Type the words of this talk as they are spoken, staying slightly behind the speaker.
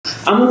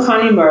I'm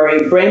LaConya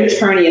Murray, brand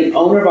attorney and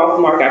owner of Off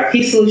the Mark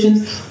IP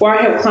Solutions, where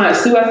I help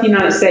clients throughout the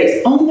United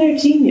States own their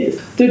genius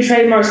through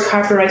trademarks,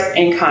 copyrights,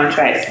 and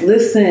contracts.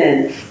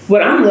 Listen,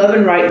 what I'm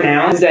loving right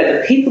now is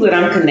that the people that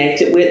I'm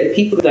connected with, the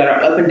people that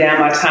are up and down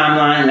my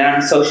timeline that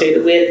I'm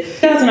associated with,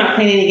 you guys are not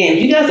playing any games.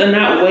 You guys are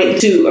not waiting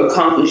to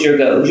accomplish your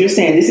goals. You're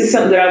saying, this is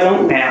something that I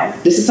want now.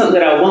 This is something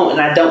that I want,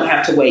 and I don't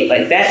have to wait.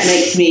 Like, that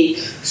makes me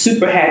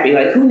super happy.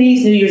 Like, who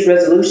needs New Year's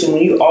resolution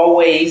when you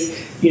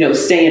always,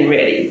 staying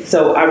ready?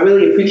 So I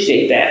really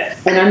appreciate that.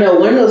 And I know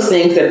one of those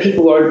things that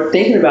people are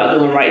thinking about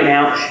doing right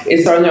now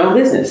is starting their own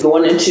business,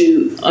 going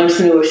into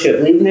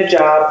entrepreneurship, leaving their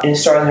job and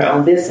starting their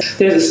own business.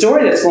 There's a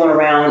story that's going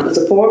around. It's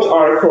a Forbes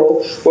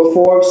article where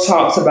Forbes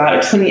talks about a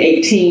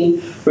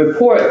 2018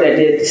 report that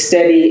did the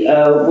study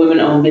of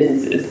women-owned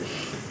businesses.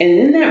 And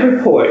in that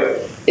report,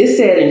 it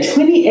said in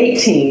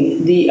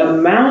 2018, the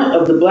amount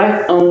of the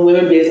Black-owned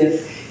women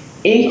business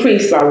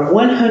increased by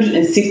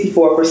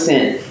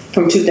 164%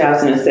 from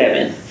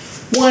 2007.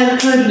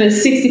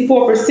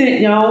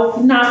 164%,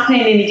 y'all. Not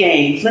playing any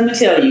games, let me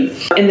tell you.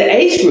 And the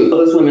age group of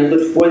those women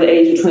were the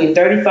age between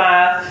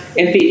 35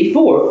 and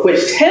 54,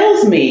 which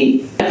tells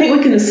me, I think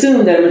we can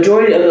assume that a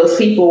majority of those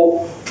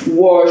people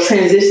were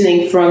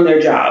transitioning from their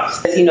jobs.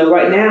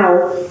 Right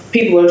now,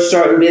 people are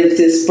starting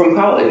businesses from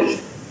college,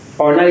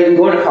 or not even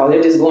going to college,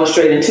 they're just going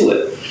straight into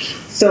it.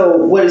 So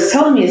what it's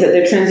telling me is that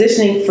they're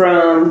transitioning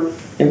from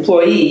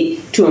employee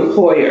to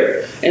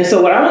employer. And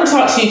so what I want to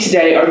talk to you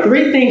today are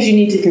 3 things you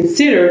need to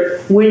consider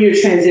when you're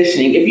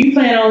transitioning. If you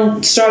plan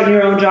on starting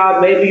your own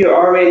job, maybe you're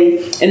already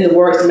in the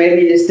works,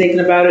 maybe you're just thinking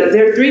about it.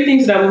 There are 3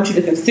 things that I want you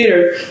to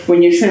consider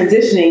when you're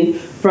transitioning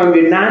from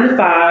your 9 to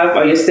 5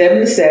 or your 7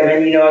 to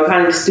 7. I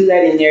kind of just threw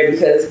that in there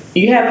because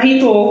you have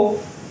people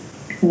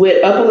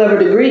with upper level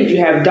degrees. You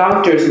have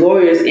doctors,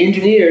 lawyers,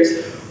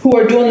 engineers who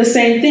are doing the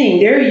same thing.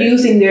 They're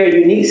using their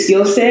unique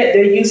skill set.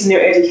 They're using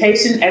their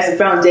education as the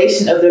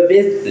foundation of their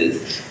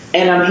businesses.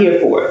 And I'm here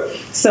for it.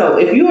 So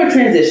if you are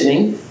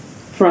transitioning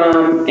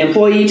from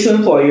employee to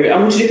employer, I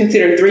want you to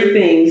consider 3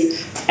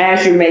 things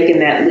as you're making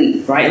that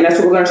leap, right? And that's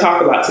what we're going to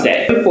talk about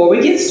today. Before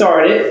we get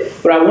started,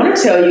 what I want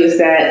to tell you is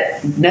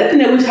that nothing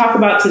that we talk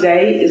about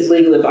today is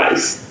legal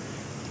advice.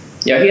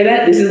 Y'all hear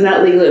that? This is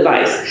not legal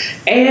advice.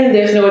 And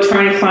there's no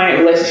attorney-client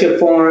relationship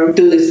form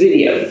through this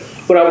video.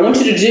 What I want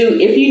you to do,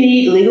 if you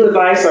need legal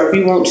advice or if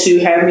you want to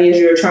have me as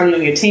your attorney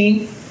on your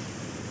team,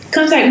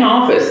 contact my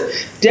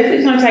office.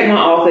 Definitely contact my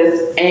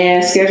office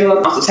and schedule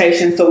a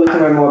consultation so we can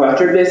learn more about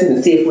your business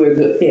and see if we're a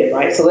good fit,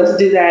 right? So let's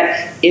do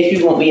that if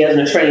you want me as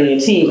an attorney on your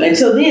team.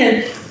 Until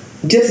then,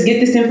 just get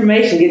this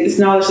information, get this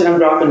knowledge that I'm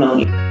dropping on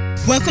you.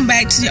 Welcome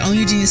back to the Own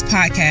Your Genius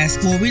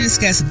podcast, where we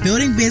discuss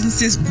building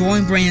businesses,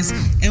 growing brands,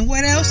 and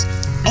what else?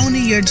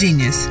 Owning your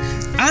genius.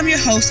 I'm your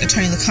host,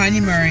 attorney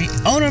LaConya Murray,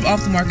 owner of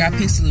Off the Mark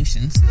IP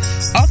Solutions.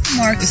 Off the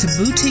Mark is a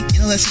boutique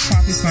intellectual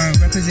property firm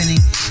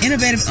representing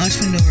innovative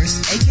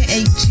entrepreneurs,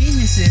 aka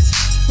geniuses,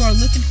 who are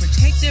looking to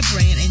protect their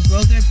brand and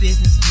grow their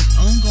business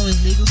with ongoing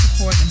legal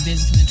support and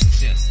business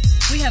mentorship.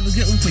 We have a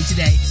good one for you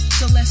today,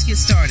 so let's get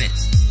started.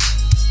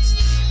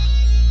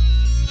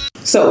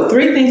 So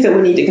 3 things that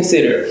we need to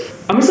consider.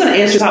 I'm just going to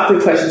answer the top 3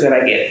 questions that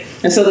I get.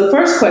 And so the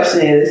first question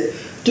is,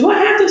 do I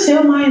have to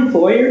tell my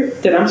employer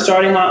that I'm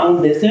starting my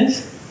own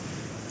business?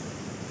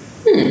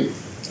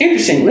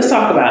 Interesting. Let's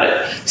talk about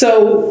it.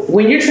 So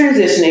when you're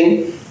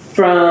transitioning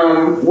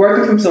from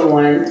working from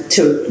someone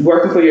to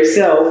working for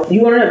yourself,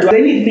 you want to know, do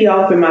they need to be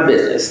all up in my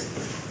business?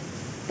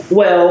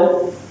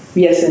 Well,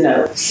 yes and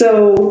no.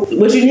 So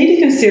what you need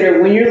to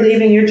consider when you're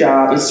leaving your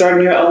job and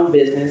starting your own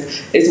business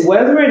is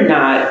whether or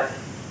not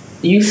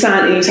you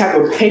signed any type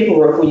of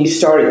paperwork when you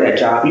started that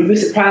job. You'd be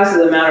surprised at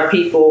the amount of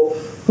people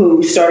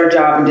who start a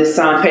job and just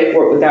sign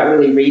paperwork without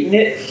really reading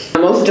it.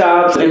 Most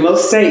jobs in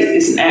most states,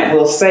 it's an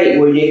at-will state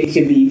where you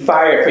can be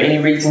fired for any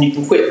reason, you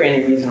can quit for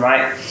any reason,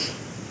 right?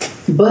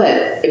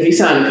 But if you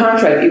sign a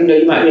contract, even though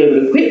you might be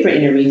able to quit for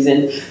any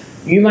reason,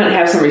 you might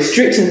have some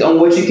restrictions on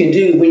what you can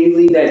do when you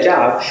leave that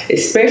job,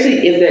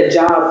 especially if that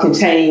job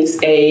contains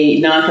a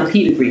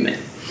non-compete agreement.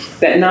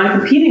 That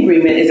non-compete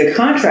agreement is a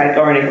contract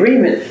or an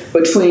agreement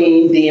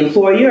between the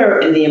employer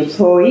and the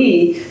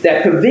employee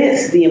that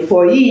prevents the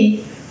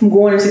employee from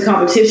going into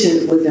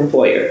competition with the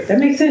employer. That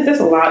makes sense?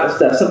 That's a lot of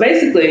stuff. So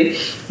basically,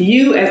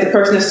 you as the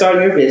person that's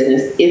starting your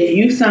business, if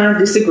you sign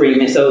this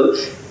agreement, so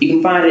you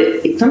can find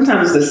it,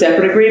 sometimes it's a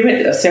separate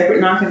agreement, a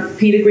separate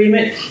non-compete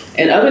agreement,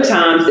 and other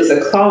times it's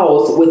a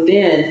clause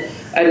within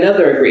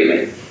another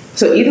agreement.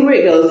 So either way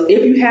it goes,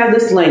 if you have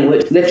this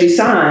language that you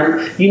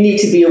sign, you need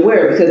to be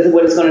aware, because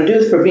what it's going to do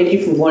is prevent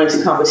you from going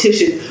into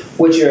competition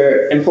with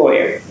your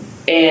employer.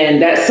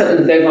 And that's something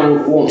that they're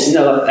going to want to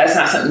know. That's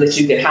not something that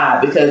you can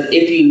hide, because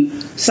if you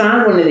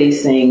sign one of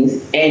these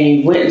things and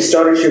you went and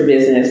started your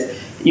business,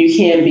 you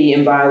can be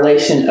in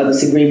violation of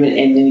this agreement,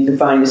 and then you can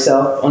find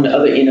yourself on the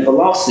other end of a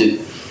lawsuit.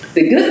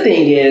 The good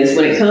thing is,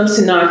 when it comes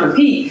to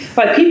non-compete,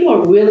 like, people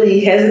are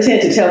really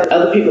hesitant to tell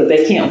other people that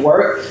they can't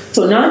work.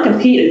 So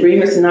non-compete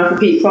agreements and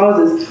non-compete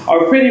clauses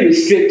are pretty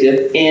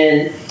restrictive,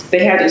 and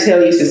they have to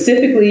tell you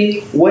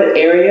specifically what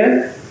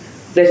area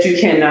that you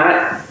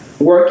cannot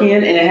work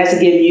in, and it has to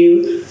give you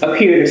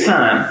period of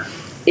time.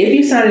 If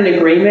you sign an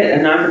agreement,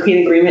 a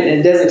non-compete agreement,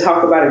 and it doesn't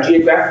talk about a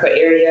geographical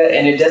area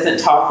and it doesn't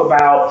talk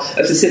about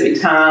a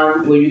specific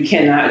time where you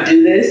cannot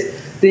do this,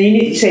 then you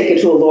need to take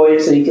it to a lawyer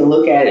so you can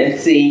look at it and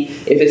see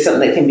if it's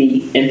something that can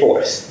be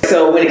enforced.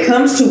 So when it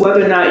comes to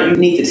whether or not you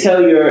need to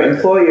tell your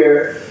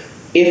employer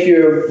if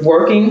you're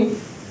working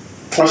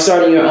or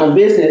starting your own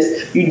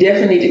business, you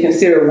definitely need to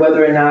consider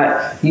whether or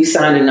not you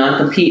signed a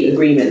non-compete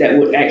agreement that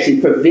would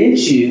actually prevent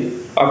you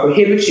or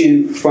prohibit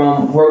you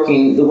from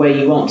working the way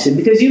you want to.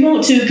 Because you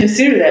want to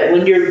consider that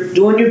when you're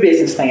doing your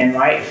business plan,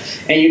 right?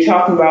 And you're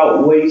talking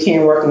about where you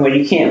can work and where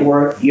you can't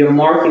work, your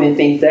marketing and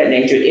things of that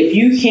nature. If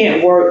you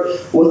can't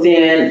work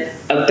within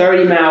a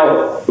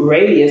 30-mile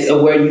radius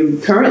of where you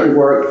currently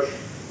work,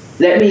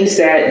 that means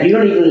that you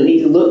don't even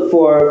need to look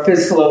for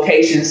physical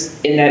locations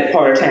in that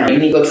part of town. You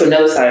need to go to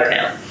another side of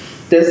town.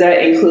 Does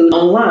that include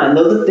online?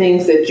 Those are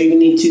things that you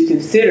need to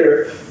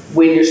consider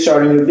when you're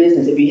starting your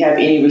business, if you have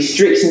any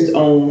restrictions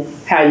on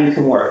how you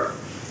can work.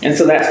 And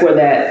so that's where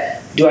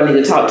that, do I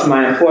need to talk to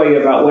my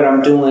employer about what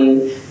I'm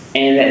doing,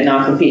 and that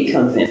non-compete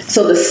comes in.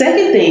 So the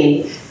second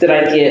thing that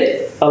I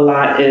get a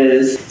lot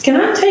is,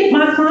 can I take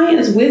my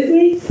clients with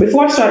me?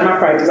 Before I started my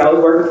practice, I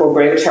was working for a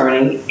great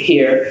attorney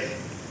here.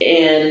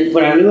 And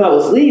when I knew I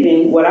was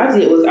leaving, what I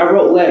did was I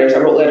wrote letters. I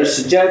wrote letters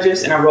to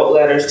judges and I wrote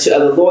letters to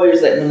other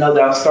lawyers, letting them know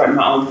that I was starting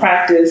my own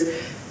practice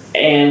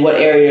and what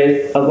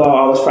area of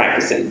law I was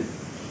practicing.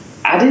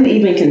 I didn't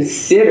even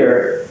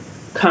consider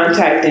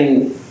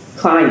contacting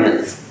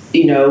clients.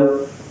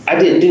 I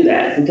didn't do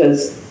that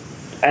because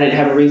I didn't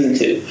have a reason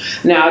to.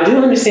 Now, I do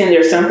understand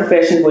there are some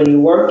professions when you're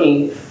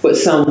working with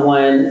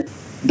someone,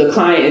 the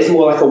client is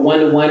more like a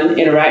one-to-one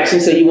interaction.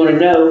 So you want to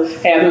know,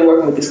 hey, I've been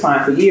working with this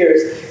client for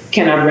years.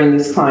 Can I bring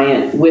this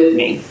client with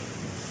me?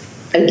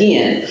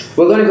 Again,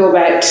 we're going to go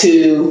back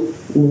to,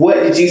 what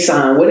did you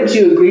sign? What did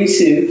you agree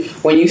to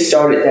when you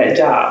started that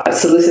job?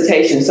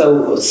 Solicitation.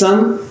 So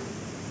some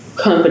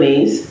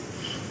companies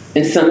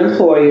and some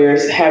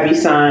employers have you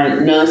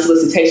sign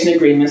non-solicitation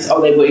agreements,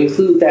 or they will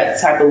include that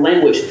type of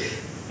language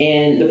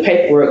in the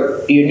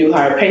paperwork, your new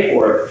hire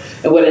paperwork.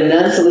 And what a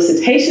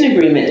non-solicitation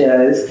agreement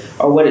does,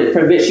 or what it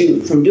prevents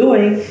you from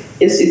doing,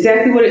 is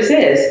exactly what it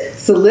says: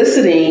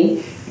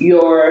 soliciting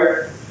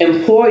your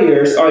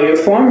employers or your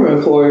former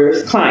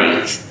employers'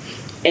 clients.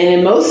 And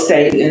in most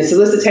states, in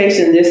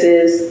solicitation, this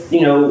is,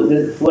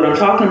 what I'm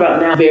talking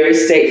about now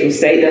varies state from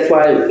state. That's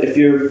why if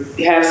you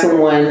have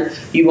someone,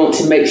 you want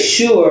to make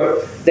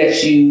sure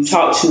that you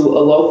talk to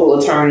a local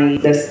attorney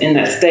that's in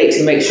that state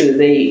to make sure that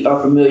they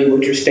are familiar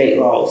with your state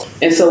laws.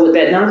 And so with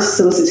that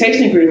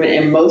non-solicitation agreement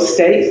in most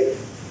states,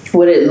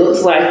 what it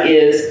looks like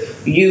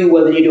is you,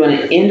 whether you're doing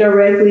it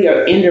indirectly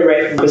or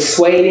indirectly,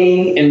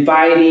 persuading,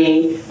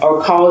 inviting,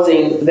 or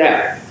causing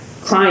that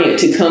client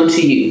to come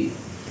to you,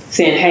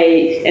 saying,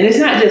 hey, and it's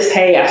not just,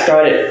 hey, I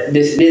started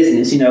this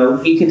business.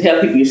 You can tell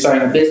people you're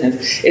starting a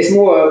business. It's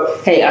more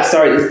of, hey, I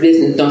started this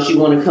business. Don't you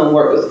want to come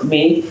work with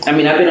me? I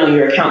mean, I've been on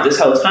your account this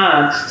whole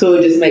time, so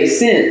it just makes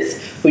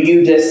sense for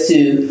you just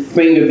to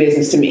bring your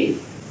business to me.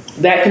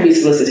 That can be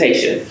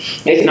solicitation.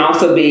 It can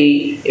also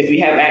be if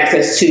you have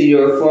access to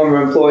your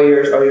former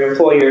employers or your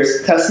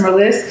employer's customer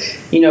list,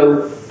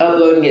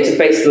 uploading it to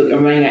Facebook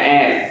and running an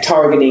ad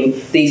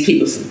targeting these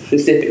people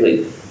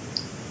specifically.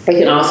 It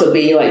can also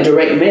be like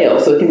direct mail.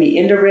 So it can be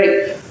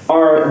indirect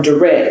or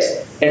direct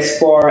as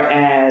far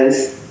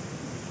as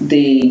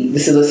the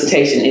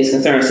solicitation is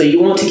concerned. So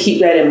you want to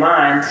keep that in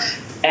mind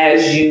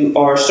as you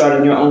are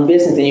starting your own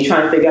business and you're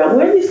trying to figure out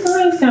where these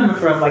clients coming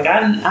from. Like,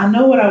 I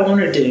know what I want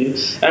to do.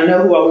 I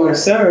know who I want to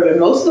serve. And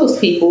most of those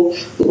people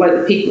look like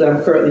the people that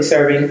I'm currently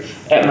serving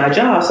at my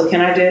job. So can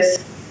I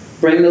just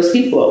bring those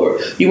people over?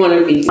 You want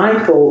to be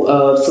mindful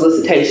of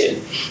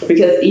solicitation,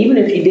 because even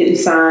if you didn't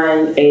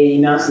sign a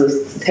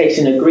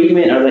non-solicitation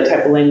agreement or that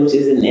type of language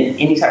is in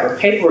any type of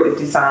paperwork that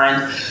you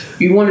signed,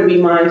 you want to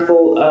be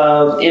mindful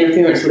of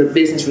interference with a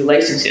business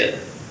relationship,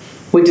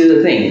 which is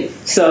a thing.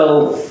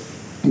 So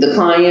the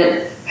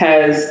client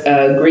has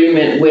an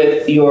agreement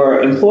with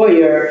your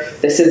employer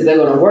that says they're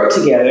going to work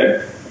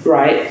together,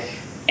 right?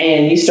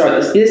 And you start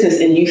this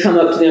business and you come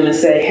up to them and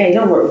say, hey,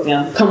 don't work with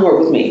them. Come work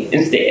with me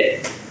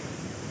instead.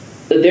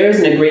 If there is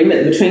an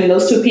agreement between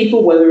those two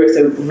people, whether it's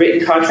a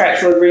written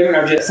contractual agreement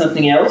or just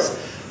something else,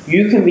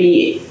 you can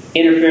be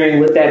interfering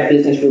with that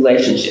business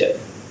relationship,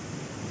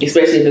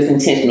 especially if it's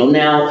intentional.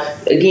 Now,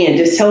 again,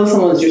 just telling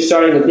someone that you're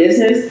starting a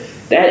business,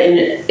 that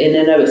in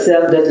and of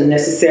itself doesn't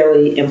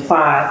necessarily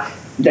imply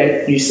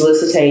that you're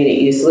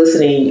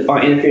soliciting or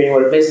interfering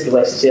with a business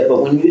relationship.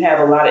 But when you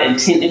have a lot of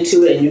intent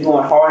into it and you're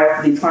going hard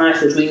after these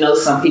clients, which we know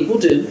some people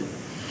do,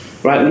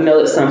 right? We know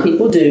that some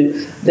people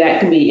do, that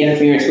can be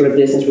interference with a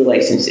business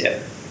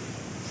relationship.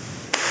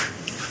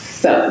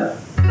 So.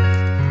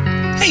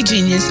 Hey, Hey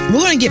Genius,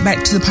 we're going to get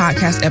back to the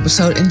podcast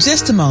episode in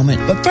just a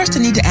moment, but first I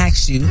need to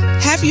ask you,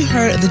 have you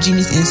heard of the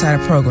Genius Insider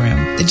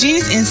program? The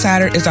Genius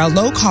Insider is our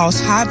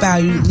low-cost,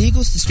 high-value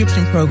legal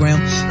subscription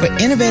program for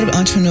innovative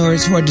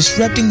entrepreneurs who are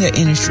disrupting their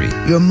industry.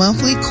 Your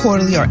monthly,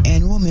 quarterly, or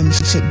annual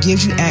membership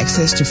gives you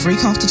access to free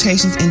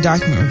consultations and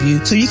document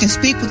review so you can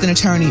speak with an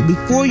attorney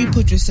before you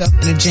put yourself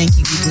in a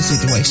janky legal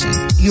situation.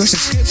 Your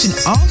subscription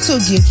also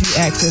gives you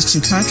access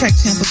to contract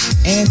templates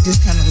and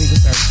discounted legal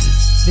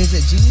services.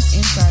 Visit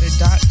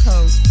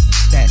geniusinsider.co,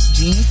 that's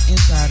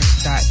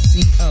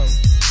geniusinsider.co,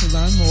 to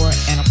learn more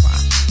and apply.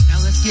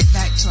 Now let's get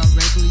back to our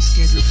regularly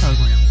scheduled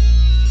program.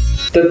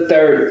 The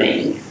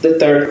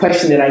third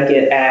question that I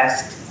get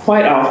asked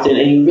quite often,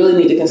 and you really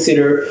need to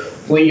consider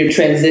when you're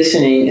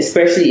transitioning,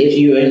 especially if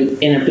you're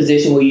in a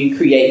position where you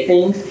create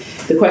things,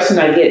 the question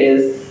I get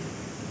is,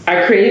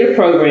 I created a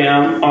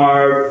program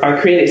or I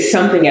created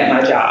something at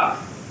my job.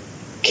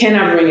 Can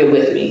I bring it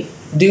with me?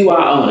 Do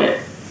I own it?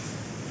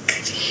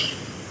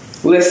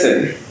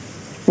 Listen,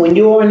 when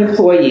you're an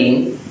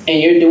employee and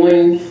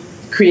you're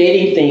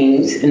creating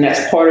things and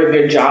that's part of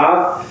your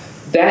job,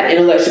 that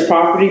intellectual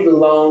property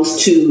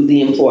belongs to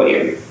the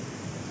employer.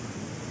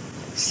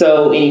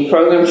 So any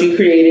programs you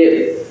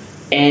created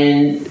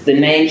and the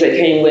names that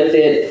came with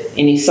it,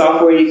 any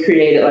software you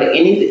created, like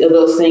any of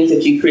those things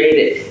that you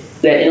created,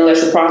 that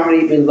intellectual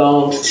property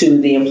belongs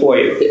to the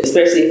employer,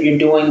 especially if you're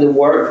doing the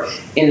work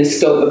in the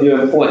scope of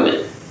your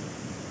employment.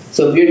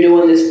 So if you're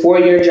doing this for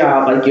your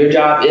job, like your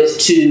job is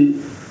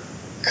to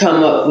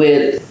come up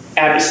with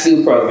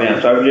after-school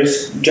programs, or your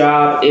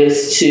job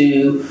is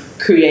to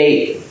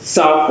create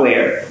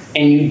software,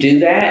 and you do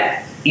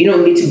that, you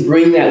don't get to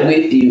bring that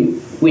with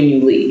you when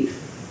you leave.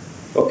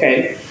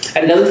 Okay?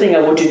 Another thing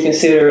I want you to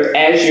consider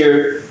as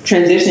you're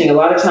transitioning, a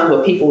lot of times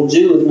what people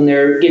do is when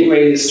they're getting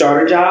ready to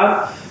start a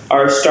job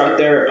or start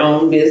their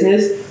own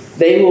business,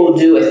 they will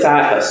do a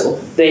side hustle.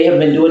 They have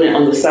been doing it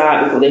on the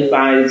side before they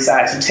finally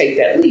decide to take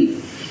that leap.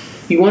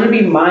 You want to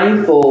be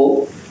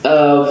mindful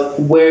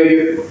of where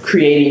you're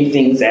creating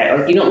things at.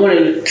 Like, you don't want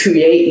to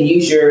create and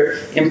use your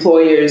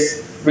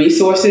employer's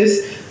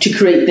resources to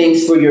create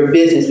things for your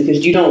business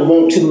because you don't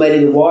want to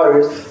muddy the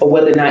waters of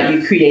whether or not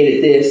you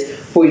created this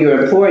for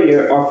your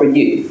employer or for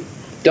you.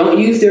 Don't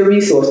use their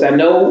resources. I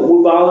know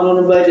we're balling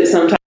on a budget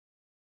sometimes,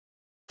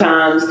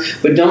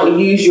 but don't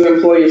use your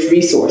employer's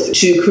resources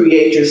to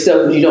create your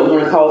stuff because you don't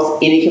want to cause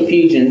any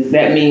confusion.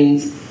 That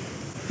means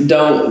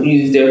don't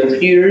use their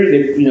computer,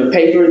 their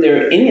paper,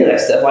 any of that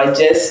stuff. Like,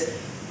 just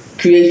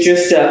create your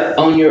stuff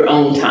on your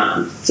own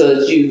time so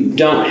that you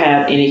don't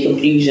have any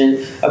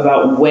confusion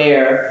about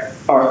where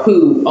or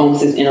who owns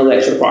this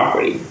intellectual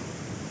property.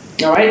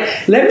 All right.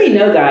 Let me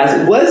know,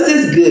 guys, was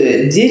this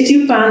good? Did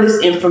you find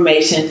this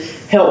information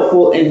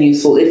helpful and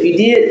useful? If you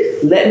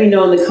did, let me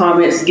know in the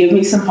comments. Give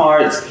me some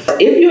hearts.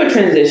 If you're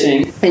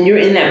transitioning and you're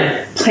in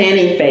that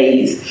planning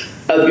phase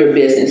of your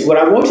business, what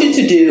I want you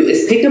to do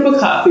is pick up a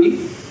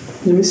copy.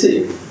 Let me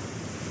see.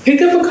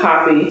 Pick up a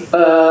copy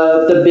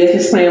of the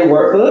Business Plan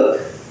Workbook.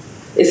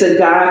 It's a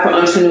guide for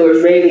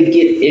entrepreneurs ready to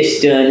get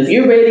ish done. If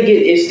you're ready to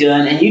get ish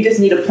done and you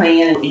just need a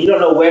plan and you don't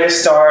know where to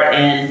start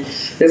and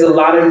there's a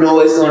lot of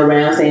noise going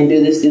around saying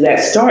do this, do that,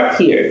 start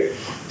here.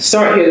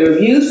 Start here. The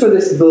reviews for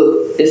this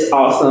book is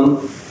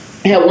awesome.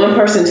 I had one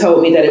person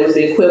told me that it was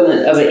the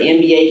equivalent of an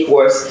MBA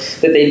course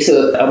that they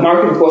took, a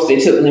marketing course they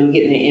took when they were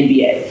getting an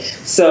MBA.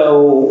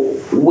 So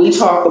we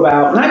talk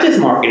about not just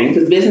marketing,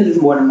 because business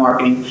is more than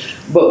marketing,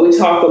 but we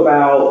talk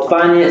about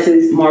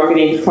finances,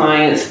 marketing,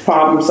 clients,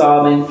 problem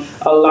solving,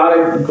 a lot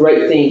of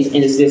great things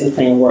in this business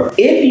plan work.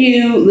 If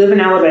you live in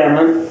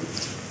Alabama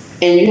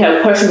and you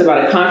have questions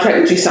about a contract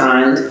that you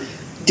signed,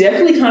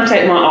 definitely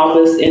contact my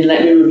office and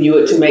let me review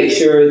it to make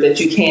sure that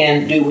you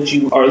can do what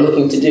you are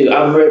looking to do.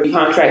 I've read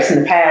contracts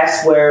in the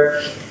past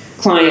where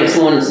clients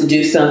wanted to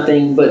do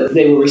something, but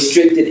they were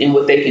restricted in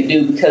what they could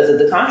do because of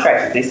the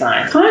contract that they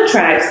signed.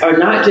 Contracts are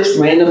not just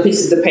random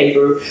pieces of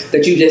paper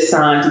that you just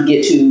sign to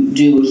get to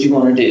do what you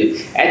want to do.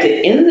 At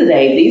the end of the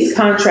day, these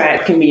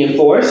contracts can be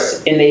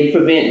enforced and they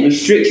prevent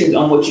restrictions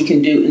on what you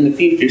can do in the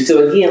future.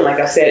 So again, like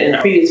I said in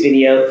a previous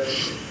video,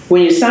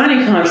 when you're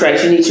signing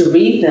contracts, you need to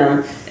read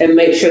them and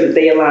make sure that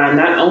they align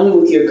not only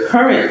with your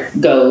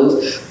current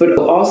goals, but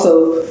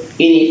also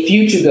any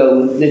future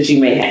goals that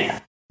you may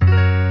have.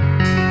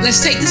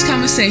 Let's take this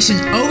conversation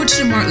over to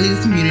the Mark Legal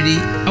community.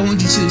 I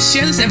want you to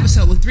share this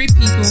episode with 3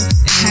 people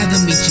and have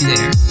them meet you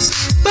there.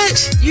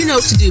 But you know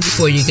what to do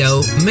before you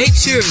go. Make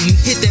sure you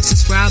hit that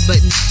subscribe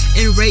button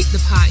and rate the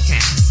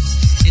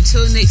podcast.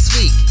 Until next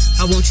week,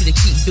 I want you to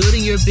keep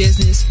building your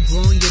business,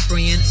 growing your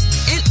brand,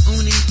 and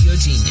owning your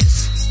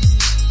genius.